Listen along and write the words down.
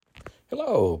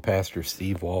Hello, Pastor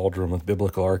Steve Waldron with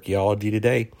Biblical Archaeology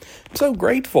today. I'm so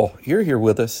grateful you're here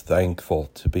with us. Thankful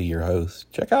to be your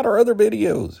host. Check out our other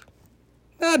videos.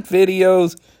 Not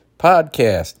videos,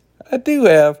 podcast. I do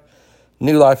have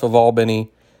New Life of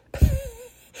Albany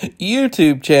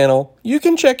YouTube channel. You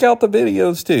can check out the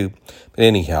videos too. But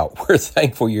anyhow, we're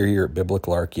thankful you're here at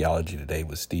Biblical Archaeology today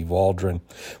with Steve Waldron.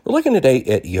 We're looking today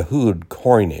at Yehud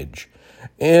coinage.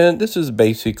 And this is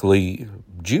basically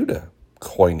Judah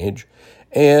coinage.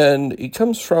 And it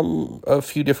comes from a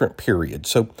few different periods.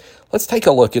 So let's take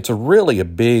a look. It's really a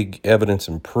big evidence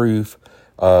and proof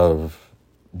of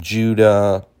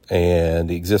Judah and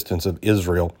the existence of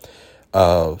Israel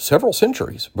several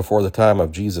centuries before the time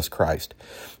of Jesus Christ.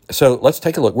 So let's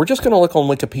take a look. We're just going to look on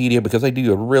Wikipedia because they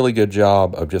do a really good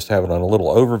job of just having a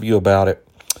little overview about it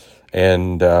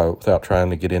and without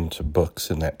trying to get into books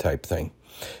and that type thing.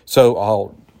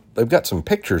 So they've got some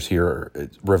pictures here,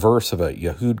 reverse of a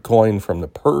Yehud coin from the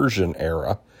Persian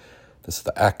era. This is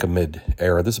the Achaemenid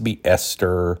era. This would be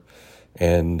Esther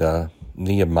and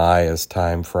Nehemiah's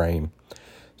time frame.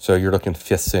 So you're looking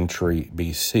 5th century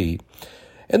BC.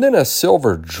 And then a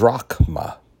silver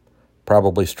drachma,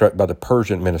 probably struck by the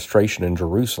Persian administration in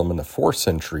Jerusalem in the 4th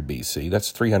century BC.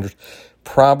 That's 300,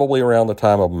 probably around the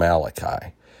time of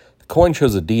Malachi. The coin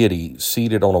shows a deity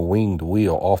seated on a winged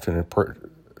wheel, often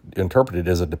interpreted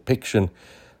as a depiction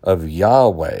of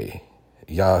Yahweh,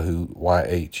 Yahu,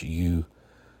 Y-H-U,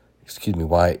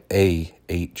 Y-A-H-U,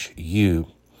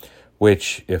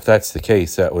 which, if that's the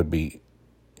case, that would be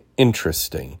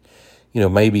interesting.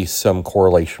 Maybe some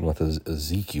correlation with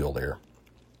Ezekiel there.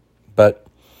 But,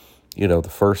 the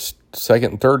first,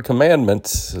 second, and third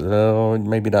commandments,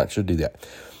 maybe not should do that.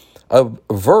 A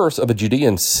verse of a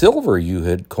Judean silver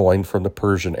Yehud coin from the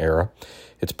Persian era.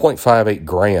 It's 0.58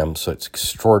 grams, so it's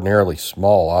extraordinarily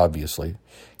small, obviously.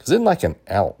 Because in like an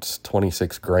ounce,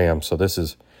 26 grams, so this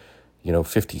is,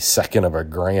 52nd of a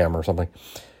gram or something.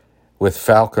 With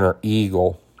falcon or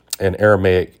eagle and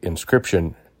Aramaic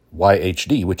inscription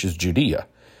YHD, which is Judea.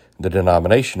 The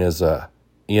denomination is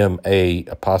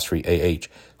M-A''AH.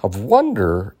 I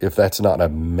wonder if that's not a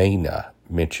Mena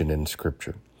mentioned in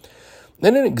Scripture.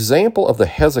 Then an example of the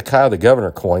Hezekiah the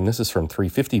governor coin. This is from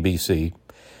 350 BC.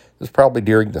 This is probably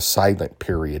during the silent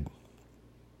period.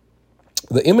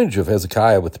 The image of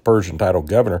Hezekiah with the Persian title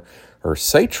governor or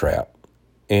satrap,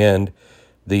 and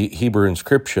the Hebrew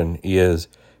inscription is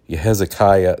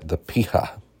Hezekiah the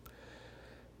Piha.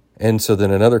 And so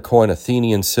then another coin,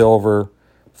 Athenian silver,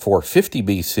 450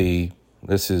 BC.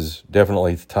 This is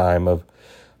definitely the time of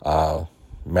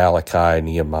Malachi,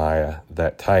 Nehemiah,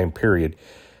 that time period.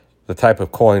 The type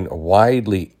of coin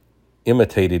widely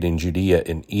imitated in Judea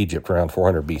and Egypt around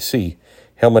 400 BC.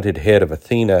 Helmeted head of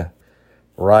Athena,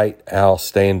 right owl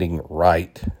standing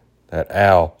right. That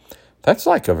owl, that's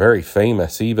like a very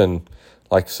famous, even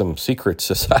like some secret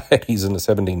societies in the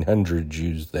 1700s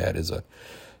used that as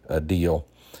a deal.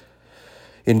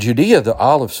 In Judea, the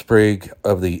olive sprig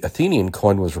of the Athenian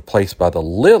coin was replaced by the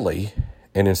lily,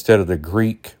 and instead of the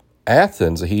Greek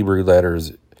Athens, the Hebrew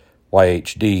letters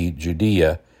YHD,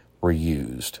 Judea, were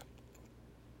used.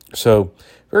 So,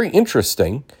 very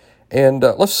interesting, and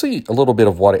let's see a little bit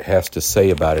of what it has to say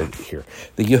about it here.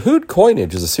 The Yehud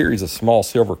coinage is a series of small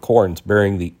silver coins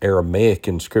bearing the Aramaic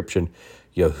inscription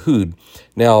Yehud.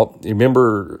 Now,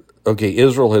 remember,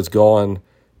 Israel has gone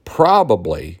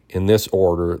probably in this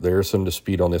order. There's some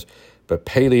dispute on this, but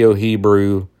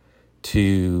Paleo-Hebrew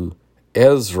to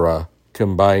Ezra,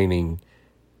 combining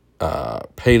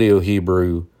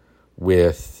Paleo-Hebrew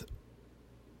with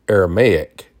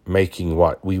Aramaic, making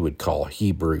what we would call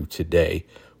Hebrew today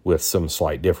with some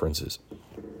slight differences.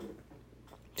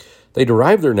 They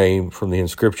derive their name from the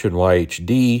inscription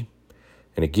YHD,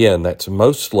 and again, that's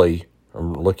mostly,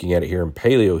 I'm looking at it here in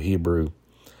Paleo-Hebrew,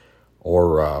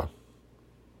 or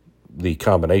the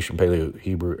combination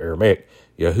Paleo-Hebrew-Aramaic,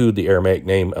 Yehud, the Aramaic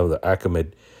name of the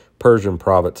Achaemenid Persian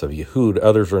province of Yehud.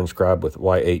 Others are inscribed with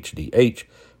YHDH,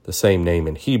 the same name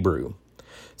in Hebrew.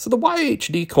 So the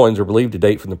YHD coins are believed to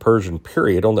date from the Persian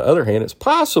period. On the other hand, it's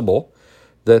possible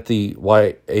that the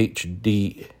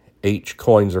YHDH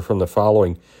coins are from the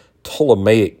following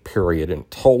Ptolemaic period. And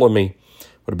Ptolemy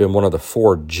would have been one of the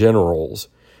 4 generals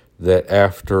that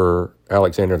after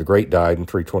Alexander the Great died in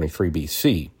 323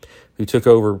 BC, who took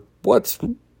over what's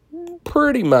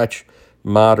pretty much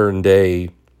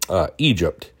modern-day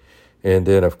Egypt. And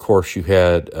then, of course, you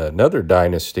had another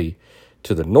dynasty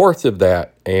to the north of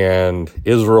that, and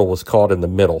Israel was caught in the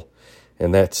middle.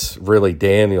 And that's really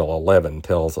Daniel 11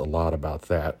 tells a lot about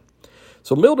that.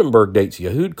 So Mildenberg dates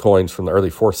Yehud coins from the early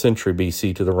 4th century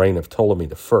BC to the reign of Ptolemy I,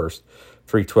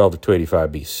 312 to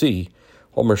 285 BC,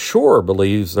 while Mashur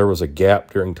believes there was a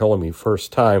gap during Ptolemy I's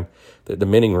time, that the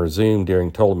minting resumed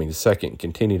during Ptolemy II and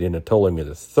continued into Ptolemy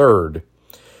III.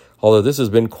 Although this has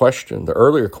been questioned, the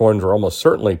earlier coins were almost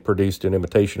certainly produced in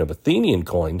imitation of Athenian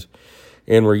coins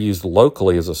and were used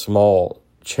locally as a small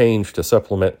change to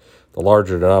supplement the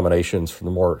larger denominations from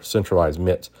the more centralized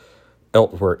mints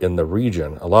elsewhere in the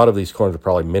region. A lot of these coins were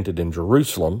probably minted in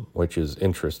Jerusalem, which is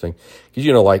interesting.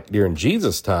 Because, like during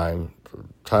Jesus' time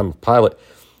of Pilate,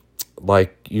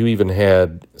 like you even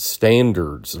had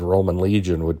standards. The Roman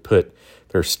legion would put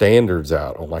their standards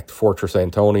out on like the Fortress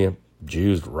Antonia.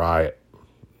 Jews riot.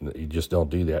 You just don't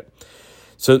do that.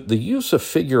 So the use of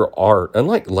figure art,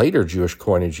 unlike later Jewish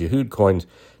coinage, Yehud coins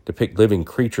depict living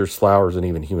creatures, flowers, and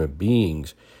even human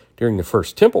beings. During the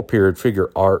First Temple period,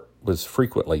 figure art was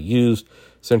frequently used.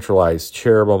 Centralized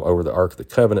cherubim over the Ark of the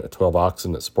Covenant, 12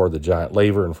 oxen that supported the giant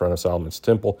laver in front of Solomon's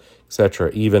temple,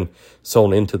 etc., even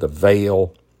sewn into the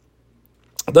veil.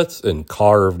 That's and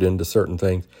carved into certain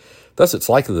things. Thus, it's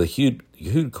likely the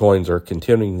Yehud coins are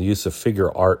continuing the use of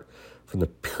figure art from the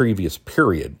previous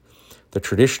period. The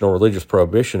traditional religious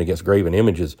prohibition against graven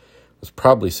images was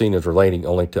probably seen as relating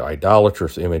only to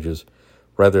idolatrous images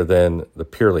rather than the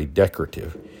purely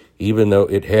decorative, even though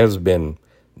it has been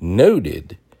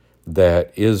noted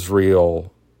that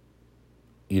Israel,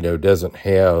 doesn't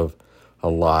have a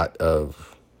lot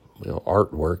of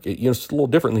artwork. It's a little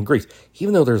different than Greece,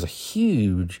 even though there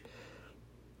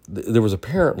was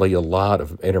apparently a lot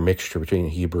of intermixture between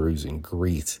Hebrews and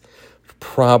Greeks.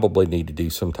 Probably need to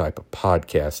do some type of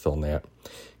podcast on that,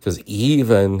 because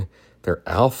even their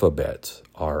alphabets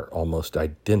are almost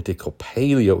identical,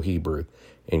 Paleo-Hebrew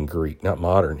and Greek, not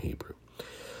modern Hebrew.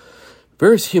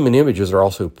 Various human images are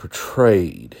also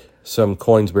portrayed. Some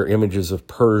coins bear images of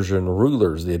Persian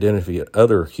rulers. The identity of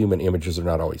other human images are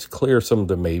not always clear. Some of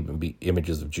them may even be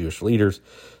images of Jewish leaders,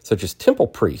 such as temple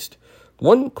priest.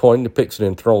 One coin depicts an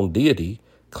enthroned deity,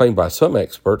 claimed by some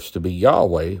experts to be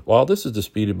Yahweh, while this is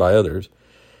disputed by others.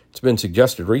 It's been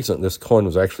suggested recently this coin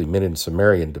was actually minted in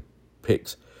Samaria and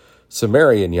depicts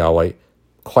Sumerian Yahweh,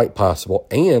 quite possible,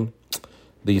 and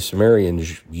the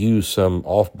Sumerians use some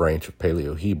off-branch of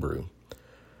Paleo-Hebrew.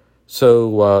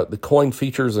 So the coin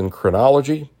features and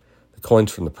chronology. The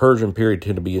coins from the Persian period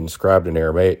tend to be inscribed in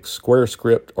Aramaic square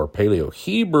script or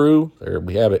Paleo-Hebrew, there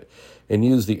we have it, and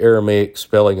use the Aramaic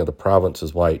spelling of the province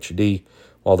as YHD,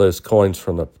 while those coins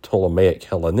from the Ptolemaic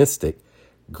Hellenistic,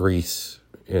 Greece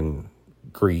in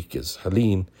Greek is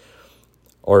Hellene,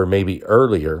 or maybe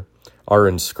earlier, are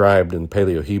inscribed in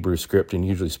Paleo-Hebrew script and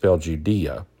usually spell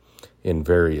Judea in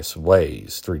various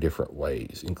ways, 3 different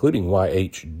ways, including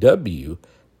YHWDH,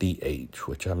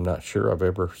 which I'm not sure I've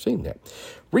ever seen that.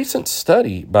 Recent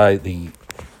study by the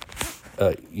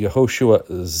Yehoshua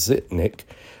Zitnik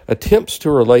attempts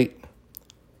to relate.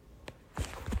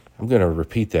 I'm going to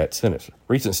repeat that sentence.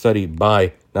 Recent study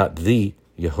by, not the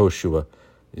Yehoshua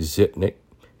Zitnik,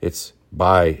 it's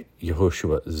by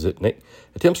Yehoshua Zitnik,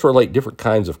 attempts to relate different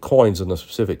kinds of coins and the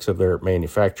specifics of their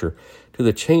manufacture to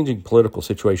the changing political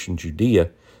situation in Judea,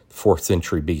 the 4th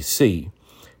century BC.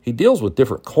 He deals with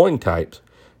different coin types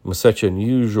with such an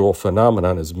unusual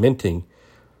phenomenon as minting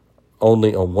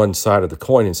only on one side of the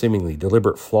coin and seemingly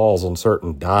deliberate flaws on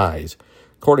certain dies.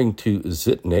 According to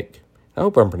Zitnik, I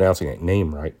hope I'm pronouncing that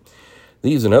name right,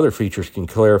 these and other features can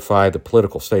clarify the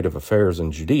political state of affairs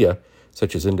in Judea,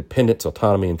 such as independence,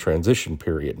 autonomy, and transition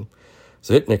period.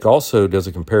 Zitnik also does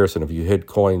a comparison of Yehud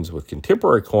coins with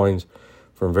contemporary coins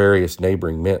from various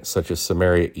neighboring mints, such as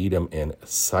Samaria, Edom, and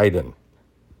Sidon.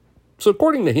 So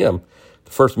according to him,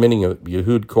 the first minting of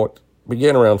Yehud coins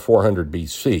began around 400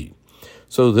 BC.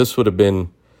 So this would have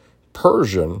been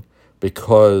Persian,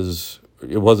 because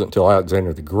it wasn't until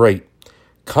Alexander the Great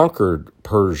conquered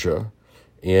Persia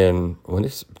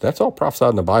that's all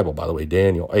prophesied in the Bible, by the way,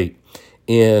 Daniel 8,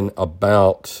 in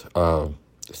about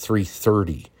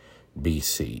 330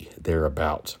 BC,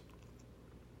 thereabouts.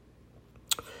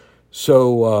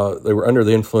 So they were under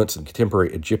the influence of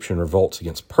contemporary Egyptian revolts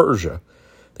against Persia.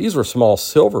 These were small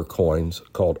silver coins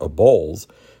called obols,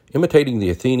 imitating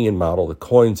the Athenian model, the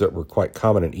coins that were quite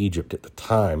common in Egypt at the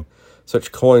time.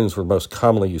 Such coins were most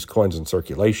commonly used coins in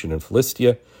circulation in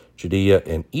Philistia, Judea,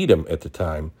 and Edom at the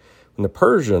time. When the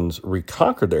Persians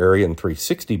reconquered the area in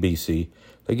 360 BC,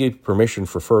 they gave permission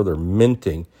for further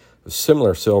minting of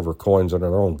similar silver coins under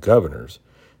their own governors.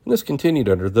 And this continued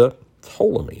under the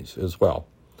Ptolemies as well.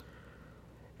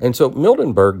 And so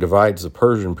Mildenberg divides the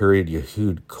Persian period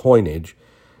Yehud coinage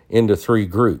into 3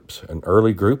 groups. An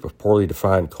early group of poorly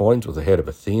defined coins with the head of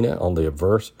Athena on the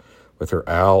obverse, with her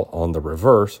owl on the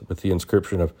reverse, with the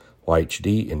inscription of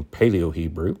YHD in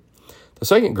Paleo-Hebrew. The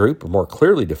second group are more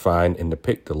clearly defined and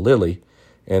depict the lily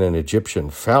and an Egyptian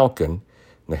falcon,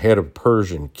 and the head of a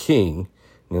Persian king,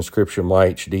 an inscription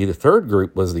YHD. The third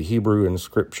group was the Hebrew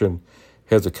inscription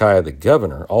Hezekiah the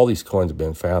governor. All these coins have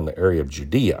been found in the area of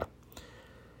Judea.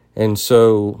 And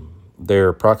so they're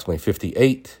approximately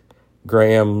 58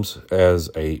 grams as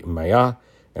a ma'ah,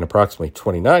 and approximately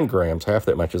 29 grams, half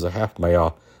that much, as a half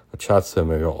ma'ah, a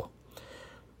chatzemeol.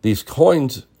 These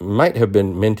coins might have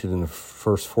been minted in the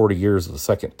first 40 years of the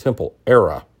Second Temple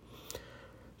era,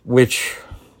 which,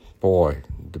 boy,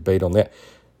 debate on that.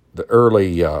 The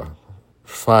early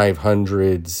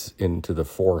 500s into the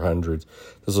 400s,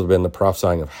 this would have been the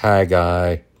prophesying of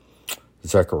Haggai,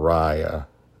 Zechariah,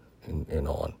 and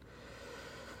on.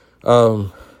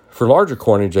 For larger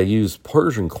coinage, they used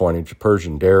Persian coinage,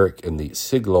 Persian Daric, and the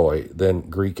Sigloi, then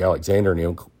Greek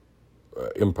Alexandrian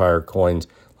Empire coins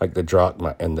like the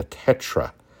drachma and the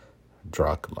tetra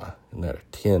drachma. Isn't that a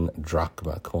 10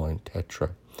 drachma coin,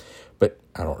 tetra? But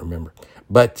I don't remember.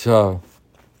 But, and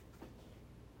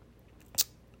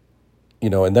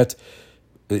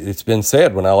it's been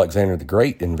said when Alexander the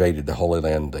Great invaded the Holy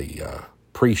Land, the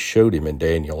priest showed him in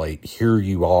Daniel 8, here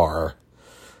you are.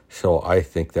 So I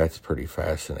think that's pretty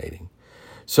fascinating.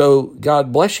 So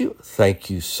God bless you. Thank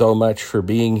you so much for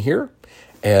being here.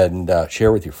 And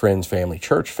share with your friends, family,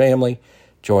 church family.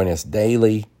 Join us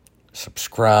daily.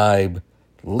 Subscribe.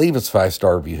 Leave us a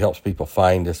 5-star review. Helps people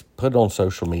find us. Put it on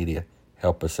social media.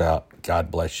 Help us out.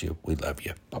 God bless you. We love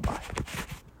you. Bye-bye.